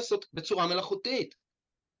 תתחיל לנסות בצורה מלאכותית,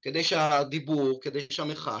 כדי שהדיבור, כדי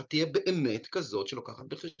שהמחאה תהיה באמת כזאת שלוקחת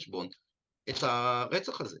בחשבון את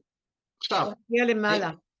הרצח הזה. עכשיו,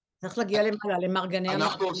 צריך להגיע למעלה, למארגני המחאה.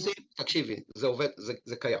 אנחנו עושים, תקשיבי, זה עובד,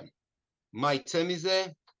 זה קיים. מה יצא מזה?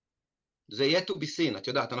 זה יהיה to be seen, את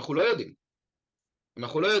יודעת, אנחנו לא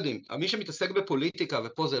יודעים. מי שמתעסק בפוליטיקה,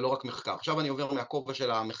 ופה זה לא רק מחקר, עכשיו אני עובר מהכובע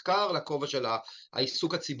של המחקר לכובע של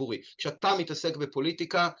העיסוק הציבורי. כשאתה מתעסק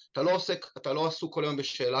בפוליטיקה, אתה לא עסוק כל היום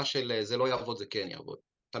בשאלה של זה לא יעבוד, זה כן יעבוד.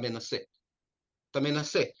 אתה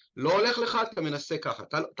מנסה. לא הולך לך, אתה מנסה ככה.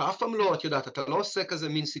 אתה אף פעם לא, את יודעת, אתה לא עושה כזה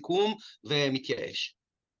מין סיכום ומתייאש.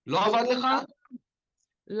 לא עבד לך?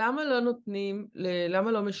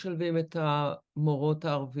 למה לא משלבים את המורות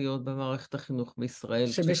הערביות במערכת החינוך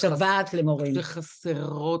בישראל? שמשוועת למורים.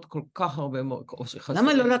 שחסרות כל כך הרבה מורים.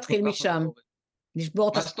 למה לא להתחיל משם? לשבור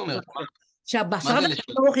את מה זאת אומרת? שהמשרד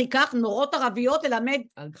החינוך ייקח מורות ערביות ללמד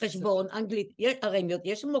חשבון, אנגלית. הרי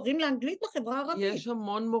יש מורים לאנגלית בחברה הערבית. יש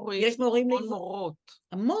המון מורים. יש מורים מורות.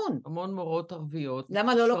 המון מורות ערביות.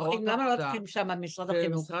 למה לא לוקחים שם משרד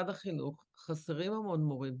החינוך? במשרד החינוך חסרים המון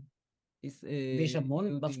מורים. ויש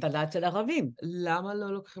המון באבטלה אצל ערבים. למה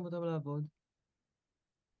לא לוקחים אותם לעבוד?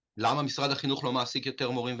 למה משרד החינוך לא מעסיק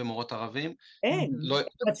יותר מורים ומורות ערבים? אין,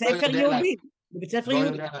 בית ספר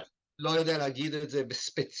יהודי. לא יודע להגיד את זה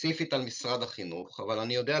בספציפית על משרד החינוך, אבל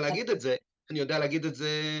אני יודע להגיד את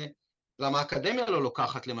זה, למה האקדמיה לא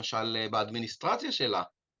לוקחת למשל באדמיניסטרציה שלה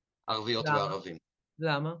ערביות וערבים.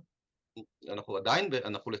 למה?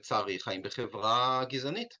 אנחנו לצערי חיים בחברה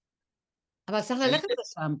גזענית. אבל צריך ללכת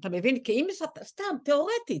לשם, אתה מבין? כי אם סתם,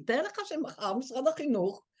 תיאורטית, תאר לך שמחר משרד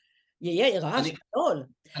החינוך יהיה רעש גדול.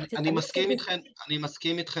 אני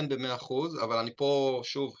מסכים איתכן ב100%, אבל אני פה,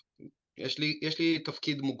 שוב, יש לי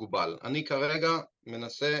תפקיד מוגבל. אני כרגע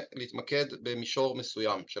מנסה להתמקד במישור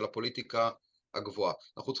מסוים של הפוליטיקה הגבוהה.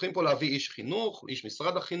 אנחנו צריכים פה להביא איש חינוך, איש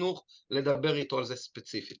משרד החינוך, לדבר איתו על זה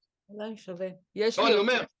ספציפית. אולי שווה. לא, אני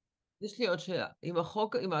אומר. יש לי עוד שאלה.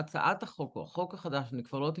 עם הצעת החוק, או החוק החדש, אני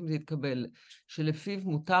כבר לא יודעת אם זה יתקבל, שלפיו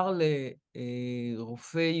מותר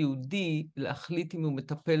לרופא יהודי להחליט אם הוא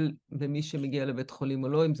מטפל במי שמגיע לבית חולים או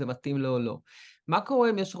לא, אם זה מתאים לו או לא. מה קורה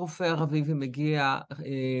אם יש רופא ערבי ומגיע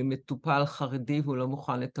מטופל חרדי והוא לא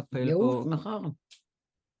מוכן לטפל? יעוף מחר.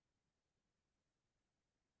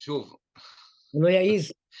 שוב. הוא לא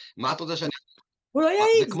יעיז. מה את רוצה שאני... הוא לא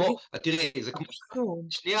יעיז. זה כמו, תראי, זה כמו...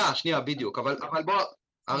 שנייה, בדיוק, אבל בוא,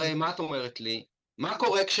 הרי מה את אומרת לי? מה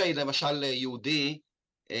קורה כשלמשל יהודי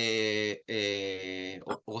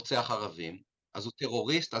רוצח ערבים? אז הוא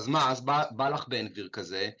טרוריסט, אז מה? אז בא לך בן גביר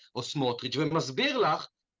כזה, או סמוטריץ', ומסביר לך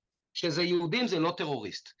שזה יהודים זה לא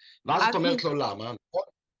טרוריסט. ואז את אומרת לו למה?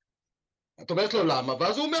 את אומרת לו למה?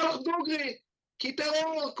 ואז הוא אומר לך דוגרי, כי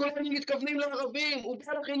טרור, כולנו מתכוונים לערבים, הוא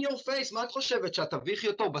בא לך in your face, מה את חושבת? שאת תביכי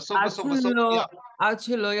אותו בסוף? עד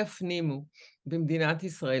שלא יפנימו במדינת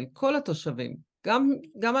ישראל, כל התושבים,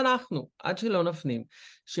 גם אנחנו, עד שלא נפנים,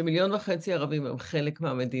 ש1.5 מיליון ערבים הם חלק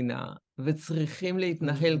מהמדינה, וצריכים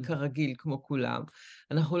להתנהל כרגיל כמו כולם,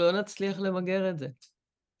 אנחנו לא נצליח למגר את זה.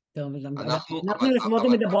 טוב, אנחנו לפחות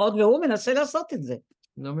מדברות, והוא מנסה לעשות את זה.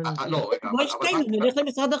 לא מנסה. נלך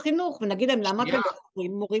למשרד החינוך ונגיד להם למה אתם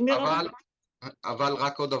מורים מרבים. אבל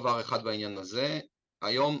רק עוד דבר אחד בעניין הזה,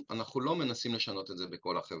 היום אנחנו לא מנסים לשנות את זה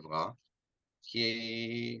בכל החברה,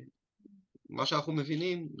 כי מה שאנחנו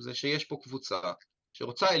מבינים זה שיש פה קבוצה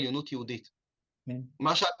שרוצה עליונות יהודית.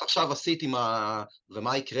 מה שאת עכשיו עשית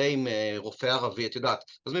ומה יקרה עם רופא ערבי, את יודעת,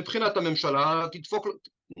 אז מבחינת הממשלה תדפוק,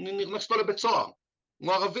 נכנס לו לבית סוהר.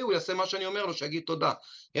 הוא ערבי, הוא יעשה מה שאני אומר לו, שיגיד תודה.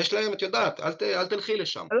 יש להם, את יודעת, אל תלכי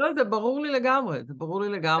לשם. לא, זה ברור לי לגמרי, זה ברור לי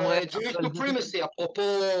לגמרי. Jewish supremacy,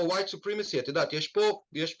 אפרופו white supremacy, את יודעת,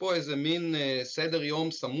 יש פה איזה מין סדר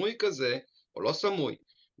יום סמוי כזה, או לא סמוי,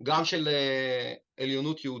 גם של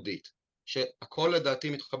עליונות יהודית, שהכל לדעתי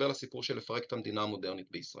מתחבר לסיפור של לפרק את המדינה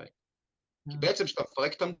המודרנית בישראל. כי בעצם כשאתה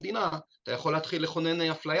מפרק את המדינה, אתה יכול להתחיל לכונן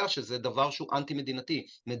אפליה, שזה דבר שהוא אנטי-מדינתי.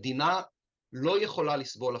 מדינה לא יכולה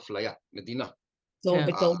לסבול אפליה, מדינה.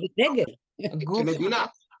 בתור דגל. כמדינה,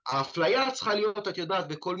 האפליה צריכה להיות, את יודעת,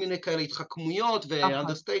 בכל מיני כאלה התחכמויות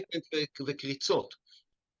ואנדרסטייטמנט וקריצות.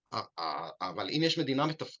 אבל אם יש מדינה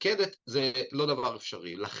מתפקדת, זה לא דבר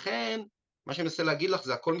אפשרי. לכן, מה שאני מנסה להגיד לך,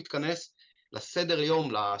 זה הכל מתכנס לסדר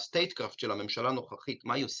יום, לסטייטקראפט של הממשלה הנוכחית.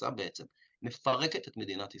 מה היא עושה בעצם? מפרקת את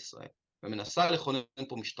מדינת ישראל, ומנסה לכונן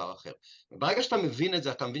פה משטר אחר. וברגע שאתה מבין את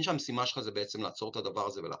זה, אתה מבין שהמשימה שלך זה בעצם לעצור את הדבר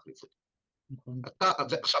הזה ולהחליף אותו.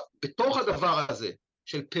 עכשיו, בתוך הדבר הזה,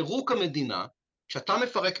 של פירוק המדינה, כשאתה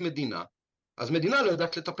מפרק מדינה, אז מדינה לא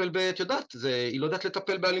יודעת לטפל את יודעת, היא לא יודעת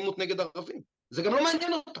לטפל באלימות נגד ערבים. זה גם לא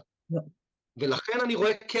מעניין אותה. ולכן אני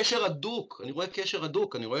רואה קשר הדוק, אני רואה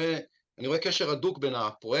קשר הדוק בין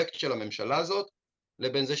הפרויקט של הממשלה הזאת,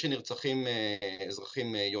 לבין זה שנרצחים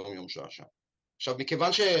אזרחים יום שעה. עכשיו,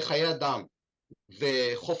 מכיוון שחיי אדם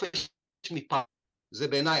וחופש מפחד, זה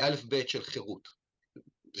בעיניי א' ב' של חירות,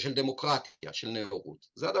 של דמוקרטיה, של נאורות.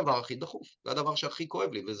 זה הדבר הכי דחוף, זה הדבר שהכי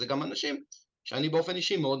כואב לי, וזה גם אנשים שאני באופן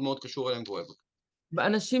אישי מאוד מאוד קשור אליהם ואוהב אותם.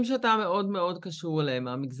 באנשים שאתה מאוד מאוד קשור אליהם,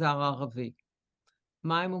 מהמגזר הערבי,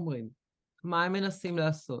 מה הם אומרים? מה הם מנסים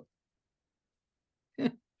לעשות?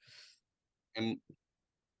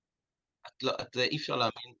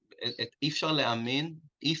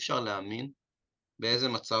 אי אפשר להאמין באיזה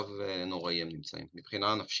מצב נוראי הם נמצאים,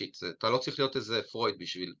 מבחינה נפשית. אתה לא צריך להיות איזה פרויד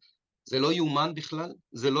בשביל... זה לא יאומן בכלל,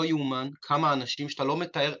 זה לא יאומן כמה אנשים שאתה לא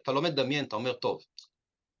מתאר, אתה לא מדמיין, אתה אומר, טוב,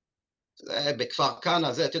 בכפר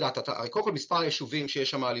כנא, זה, אתה יודעת, קודם כל מספר היישובים שיש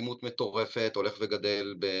שם אלימות מטורפת, הולך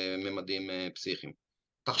וגדל בממדים פסיכיים.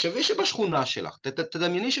 תחשבי שבשכונה שלך,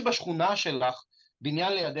 תדמייני שבשכונה שלך,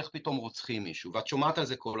 בניין לידך פתאום רוצחים מישהו, ואת שומעת על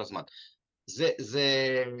זה כל הזמן.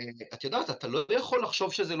 את יודעת, אתה לא יכול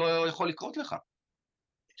לחשוב שזה לא יכול לקרות לך.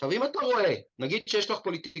 עכשיו, אם אתה רואה, נגיד שיש לך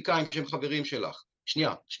פוליטיקאים שהם חברים שלך,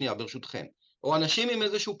 שנייה, ברשותכם, או אנשים עם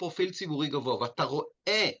איזשהו פרופיל ציבורי גבוה, ואתה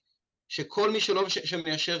רואה שכל מי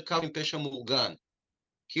שמיישר קו עם פשע מאורגן,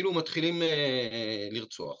 כאילו מתחילים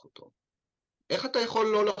לרצוח אותו. איך אתה יכול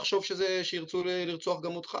לא לחשוב שירצו לרצוח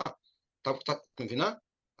גם אותך? אתה מבינה?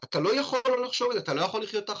 אתה לא יכול לא לחשוב את זה, אתה לא יכול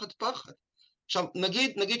לחיות תחת פחד. עכשיו,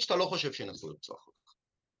 נגיד שאתה לא חושב שינסו לרצוח אותך,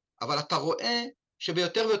 אבל אתה רואה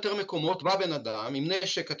שביותר ויותר מקומות בא בן אדם עם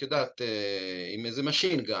נשק, את יודעת, עם איזה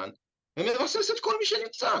משין גן, ומרסס את כל מי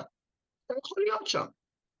שנמצא. אתה יכול להיות שם.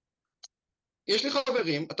 יש לי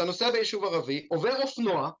חברים, אתה נוסע ביישוב ערבי, עובר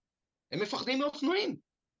אופנוע, הם מפחדים מאופנועים.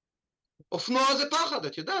 אופנוע זה פחד,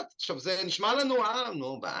 את יודעת. עכשיו, זה נשמע לנו,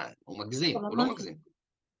 הוא מגזים, הוא לא מגזים.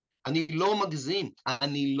 אני לא מגזים,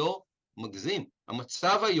 אני לא מגזים.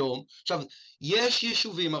 המצב היום, עכשיו, יש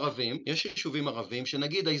יישובים ערבים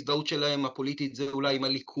שנגיד ההזדהות שלהם הפוליטית זה אולי עם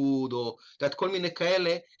הליכוד, או יודעת, כל מיני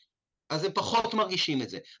כאלה, אז הם פחות מרגישים את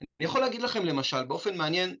זה. אני יכול להגיד לכם למשל, באופן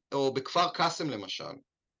מעניין, או בכפר קאסם למשל,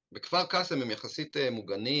 בכפר קאסם הם יחסית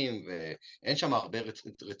מוגנים, ואין שם הרבה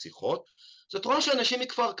רציחות, זאת רואה שאנשים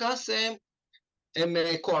מכפר קאסם, הם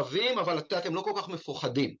כואבים, אבל את יודעת, הם לא כל כך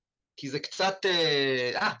מפוחדים, כי זה קצת,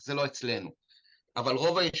 זה לא אצלנו. אבל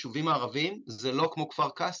רוב היישובים הערבים זה לא כמו כפר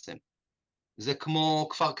קאסם, זה כמו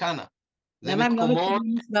כפר כנא. למה הם לא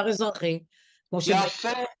מקימים משמר אזרחי? יפה,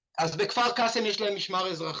 אז בכפר קאסם יש להם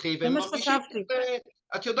משמר אזרחי, והם מרגישים כזה,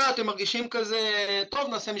 את יודעת, הם מרגישים כזה, טוב,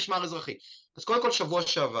 נעשה משמר אזרחי. אז קודם כל שבוע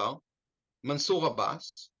שעבר, מנסור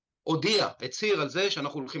עבאס, הצהיר על זה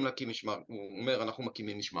שאנחנו הולכים להקים משמר, הוא אומר, אנחנו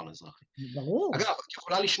מקימים משמר אזרחי. ברור. אגב, את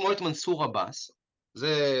יכולה לשמוע את מנסור עבאס,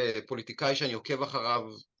 זה פוליטיקאי שאני עוקב אחריו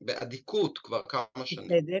באדיקות כבר כמה שנים.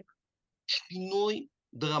 בצדק. שינוי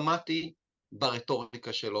דרמטי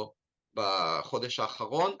ברטוריקה שלו בחודש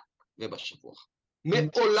האחרון ובשבוע.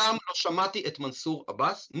 מעולם לא שמעתי את מנסור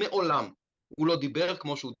עבאס, מעולם הוא לא דיבר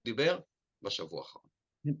כמו שהוא דיבר בשבוע האחרון.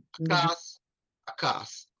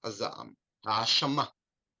 הכעס, הזעם, האשמה,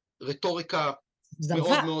 רטוריקה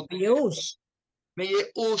מאוד מאוד...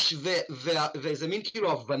 בייאוש, ואיזה מין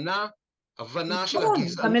כאילו הבנה של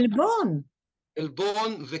הגזענות.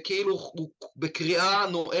 עלבון, וכאילו בקריאה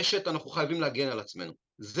נואשת אנחנו חייבים להגן על עצמנו.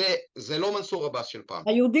 זה לא מנסור עבאס של פעם.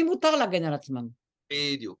 היהודים מותר להגן על עצמם.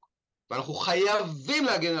 בדיוק. ואנחנו חייבים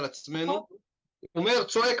להגן על עצמנו. הוא אומר,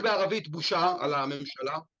 צועק בערבית בושה על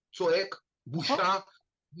הממשלה, צועק,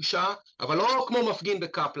 בושה, אבל לא כמו מפגין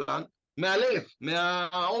בקפלן, מהלב,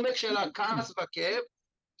 מהעומק של הכעס והכאב,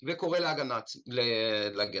 וקורא להגן על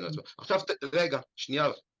עצמנו. עכשיו, רגע, שנייה,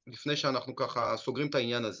 לפני שאנחנו ככה סוגרים את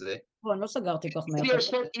העניין הזה. לא סגרתי כך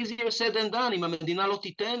easier said than done, אם המדינה לא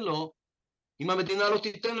תיתן לו,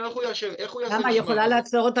 איך הוא יעשה? למה יכולה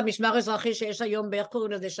לעצור את המשמר האזרחי שיש היום, באיך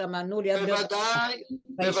קוראים לזה שם, ליד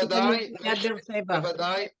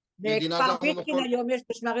בוודאי. בכפר ויתקין היום יש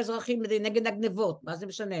משמר אזרחי נגד הגנבות, מה זה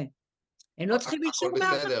משנה? הם לא צריכים אישור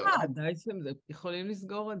מאף אחד. יכולים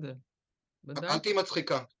לסגור את זה.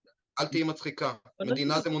 אל תהי מצחיקה.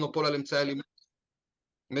 מדינה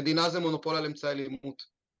זה מונופול על אמצעי אלימות.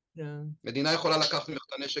 מדינה יכולה לקחת ממך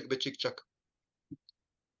את הנשק בצ'יק צ'ק.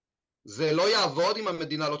 זה לא יעבוד אם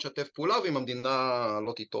המדינה לא תשתף פעולה, ואם המדינה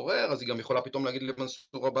לא תתעורר, אז היא גם יכולה פתאום להגיד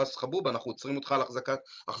למנסור עבאס, חבוב, אנחנו עוצרים אותך על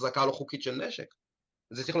החזקה לא חוקית של נשק.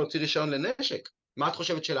 זה צריך להוציא רישיון לנשק. מה את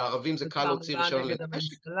חושבת שלערבים זה קל להוציא רישיון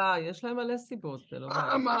לנשק? יש להם מלא סיבות.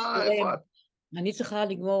 איפה את? אני צריכה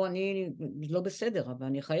לגמור, אני לא בסדר, אבל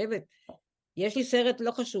אני חייבת. יש לי סרט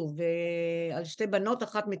לא חשוב, על שתי בנות,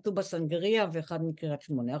 אחת מטובא סנגריה ואחת מקריית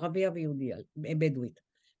שמונה, ערבייה ויהודיה,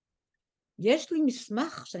 בדואית. יש לי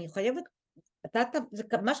מסמך שאני חייבת,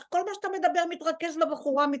 כל מה שאתה מדבר מתרכז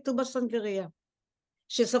לבחורה מטובא סנגריה,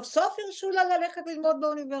 שסוף סוף הרשו לה ללכת ללמוד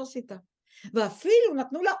באוניברסיטה, ואפילו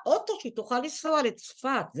נתנו לה אוטו שהיא תוכל לנסוע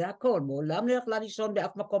לצפת, זה הכל, מעולם לא יכלה לישון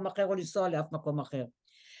באף מקום אחר או לנסוע לאף מקום אחר.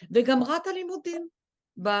 וגמרה את הלימודים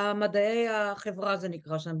במדעי החברה, זה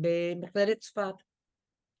נקרא שם, במכללת צפת.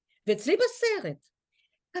 ואצלי בסרט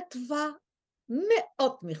כתבה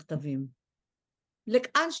מאות מכתבים,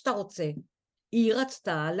 לאן שאתה רוצה. היא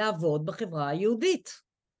רצתה לעבוד בחברה היהודית.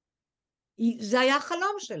 זה היה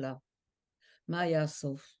החלום שלה. מה היה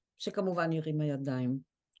הסוף? שכמובן הרימה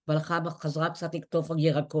ידיים, חזרה קצת לכתוב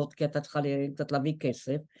ירקות, כי אתה צריכה קצת להביא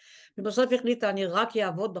כסף, ובסוף החליטה, אני רק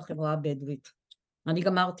אעבוד בחברה הבדואית. אני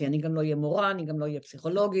גמרתי, אני גם לא אהיה מורה, אני גם לא אהיה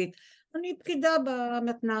פסיכולוגית, אני פקידה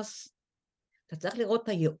במתנ"ס. אתה צריך לראות את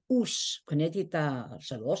הייאוש, קניתי את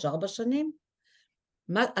 3-4 שנים,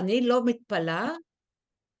 אני לא מתפלאה,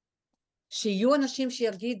 שיהיו אנשים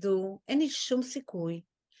שיגידו, אין לי שום סיכוי,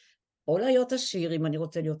 או להיות עשיר, אם אני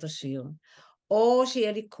רוצה להיות עשיר, או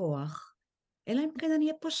שיהיה לי כוח, אלא אם כן אני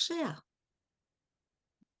אהיה פושע.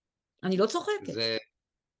 אני לא צוחקת.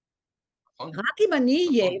 רק אם אני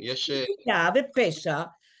אהיה פגיעה ופשע,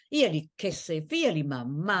 יהיה לי כסף, יהיה לי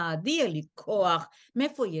מעמד, יהיה לי כוח,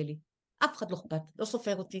 מאיפה יהיה לי? אף אחד לא אכפת, לא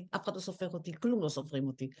סופר אותי, אף אחד לא סופר אותי, כלום לא סופרים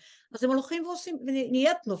אותי. אז הם הולכים ועושים,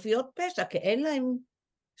 ונהיה כנופיות פשע, כי אין להם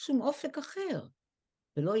שום אופק אחר,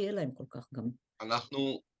 ולא יהיה להם כל כך גם.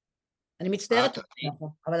 אני מצטערת,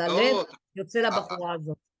 אבל הלב יוצא לבחורה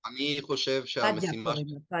הזאת. אני חושב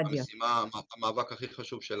המאבק הכי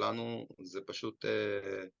חשוב שלנו, זה פשוט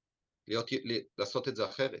לעשות את זה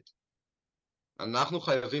אחרת. אנחנו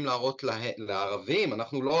חייבים להראות לערבים,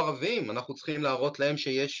 אנחנו לא ערבים, אנחנו צריכים להראות להם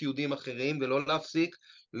שיש יהודים אחרים,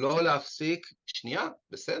 ולא להפסיק, שנייה,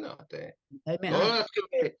 בסדר,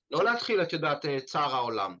 לא להתחיל, את יודעת, צער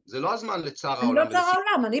העולם, זה לא הזמן לצער אני לא העולם. צער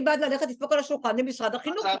העולם, אני בעד ללכת לדפוק על השולחן למשרד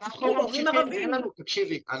החינוך,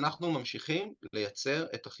 תקשיבי, אנחנו ממשיכים לייצר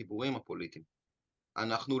את החיבורים הפוליטיים,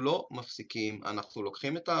 אנחנו לא מפסיקים, אנחנו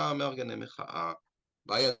לוקחים את המארגני מחאה,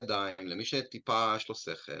 בידיים, למי שטיפה יש לו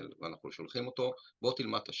שכל, ואנחנו שולחים אותו, בוא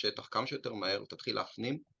תלמד את השטח כמה שיותר מהר, ותתחיל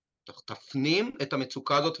תפנים את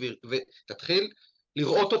המצוקה הזאת, ותתחיל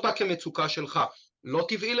לראות אותה כמצוקה שלך. לא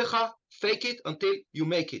טבעי לך, fake it until you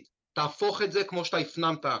make it. תהפוך את זה כמו שאתה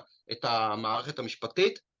הפנמת את המערכת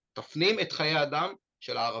המשפטית, תפנים את חיי האדם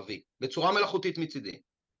של הערבי, בצורה מלאכותית מצידי.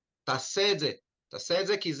 תעשה את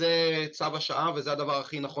זה כי זה צו השעה, וזה הדבר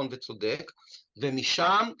הכי נכון וצודק,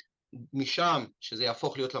 ומשם שזה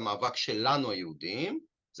יהפוך להיות למאבק שלנו היהודים,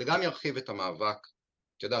 זה גם ירחיב את המאבק,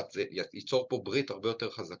 את יודעת, זה ייצור פה ברית הרבה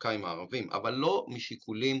יותר חזקה עם הערבים, אבל לא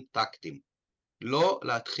משיקולים טקטיים, לא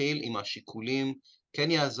להתחיל עם השיקולים,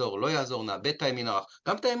 כן יעזור, לא יעזור, נאבד את הימין הרך,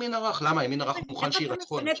 גם את הימין הרך, למה? הימין הרך מוכן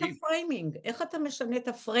שירצחו אנשים. איך אתה משנה את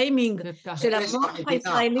הפריימינג של המוח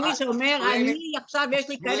הישראלי שאומר, אני עכשיו יש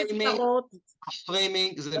לי כאלה פתרות?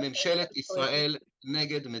 הפריימינג זה ממשלת ישראל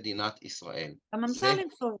נגד מדינת ישראל. הממשלה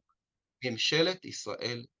צועק. ממשלת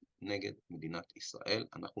ישראל נגד מדינת ישראל,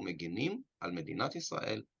 אנחנו מגינים על מדינת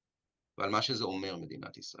ישראל ועל מה שזה אומר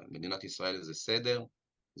מדינת ישראל. מדינת ישראל זה סדר,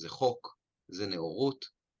 זה חוק, זה נאורות,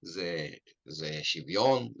 זה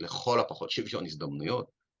שוויון, לכל הפחות שוויון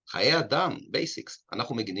הזדמנויות, חיי אדם, בייסיקס,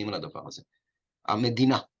 אנחנו מגינים על הדבר הזה.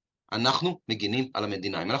 המדינה, אנחנו מגינים על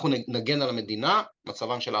המדינה. אם אנחנו נגן על המדינה,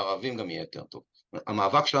 מצבם של הערבים גם יהיה יותר טוב.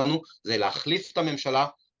 המאבק שלנו זה להחליף את הממשלה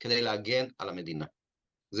כדי להגן על המדינה.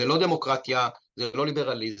 זה לא דמוקרטיה, זה לא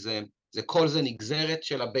ליברליזם, כל זה נגזרת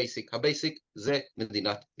של הבייסיק. הבייסיק זה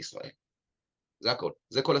מדינת ישראל. זה הכל,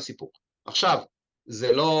 זה כל הסיפור. עכשיו,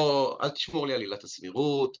 זה לא, אל תשמור לי על עילת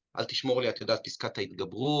הסבירות, אל תשמור לי, את יודעת, פסקת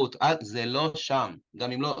ההתגברות, זה לא שם,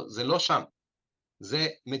 גם אם לא, זה לא שם. זה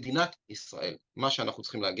מדינת ישראל. מה שאנחנו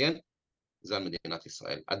צריכים להגן, זה על מדינת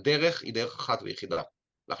ישראל. הדרך היא דרך אחת ויחידה,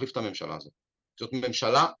 להחליף את הממשלה הזאת. זאת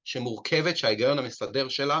ממשלה שמורכבת, שההיגיון המסדר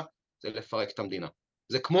שלה, זה לפרק את המדינה.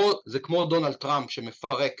 זה כמו דונלד טראמפ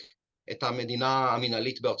שמפרק את המדינה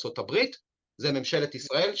המנהלית בארצות הברית, זה ממשלת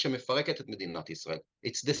ישראל שמפרקת את מדינת ישראל.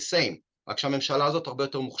 It's the same, רק שהממשלה הזאת הרבה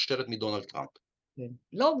יותר מוכשרת מדונלד טראמפ.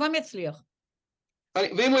 לא, הוא גם יצליח.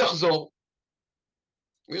 ואם הוא יחזור,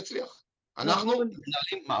 הוא יצליח. אנחנו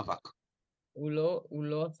מנהלים מאבק. הוא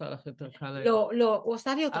לא עשה לך יותר קל. לא, הוא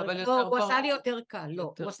עשה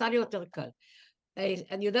לי יותר קל.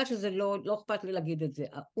 אני יודעת שזה לא אכפת לי להגיד את זה.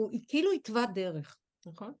 הוא כאילו התווה דרך.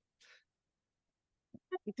 נכון.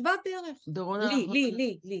 התווה דרך.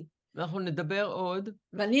 לי. אנחנו נדבר עוד.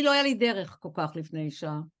 ואני לא היה לי דרך כל כך לפני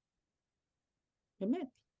שעה. באמת.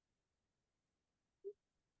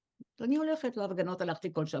 אני הולכת להפגנות,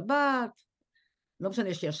 הלכתי כל שבת, לא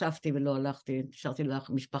משנה שישבתי ולא הלכתי, נשארתי לך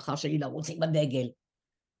משפחה שלי לרוץ עם הדגל.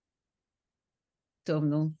 טוב,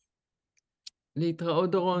 נו.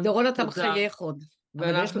 להתראות, דורון. דורון, אתה מחייך עוד.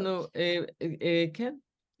 ואנחנו, כן.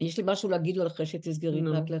 יש לי משהו להגיד לו אחרי שתסגרי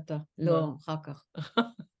את ההקלטה. לא, אחר כך.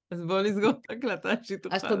 אז בואו נסגור את ההקלטה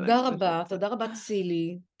שתוכל. אז תודה רבה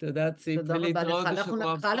צילי. תודה צילי, ולהתראות בשבוע הבא. אנחנו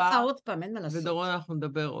נקרא לך עוד פעם, אין מה לעשות. ודורון, אנחנו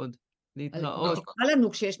נדבר עוד. להתראות. תקרא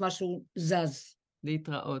לנו כשיש משהו זז.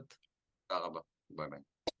 להתראות. תודה רבה, ביי ביי.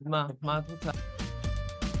 מה את רוצה?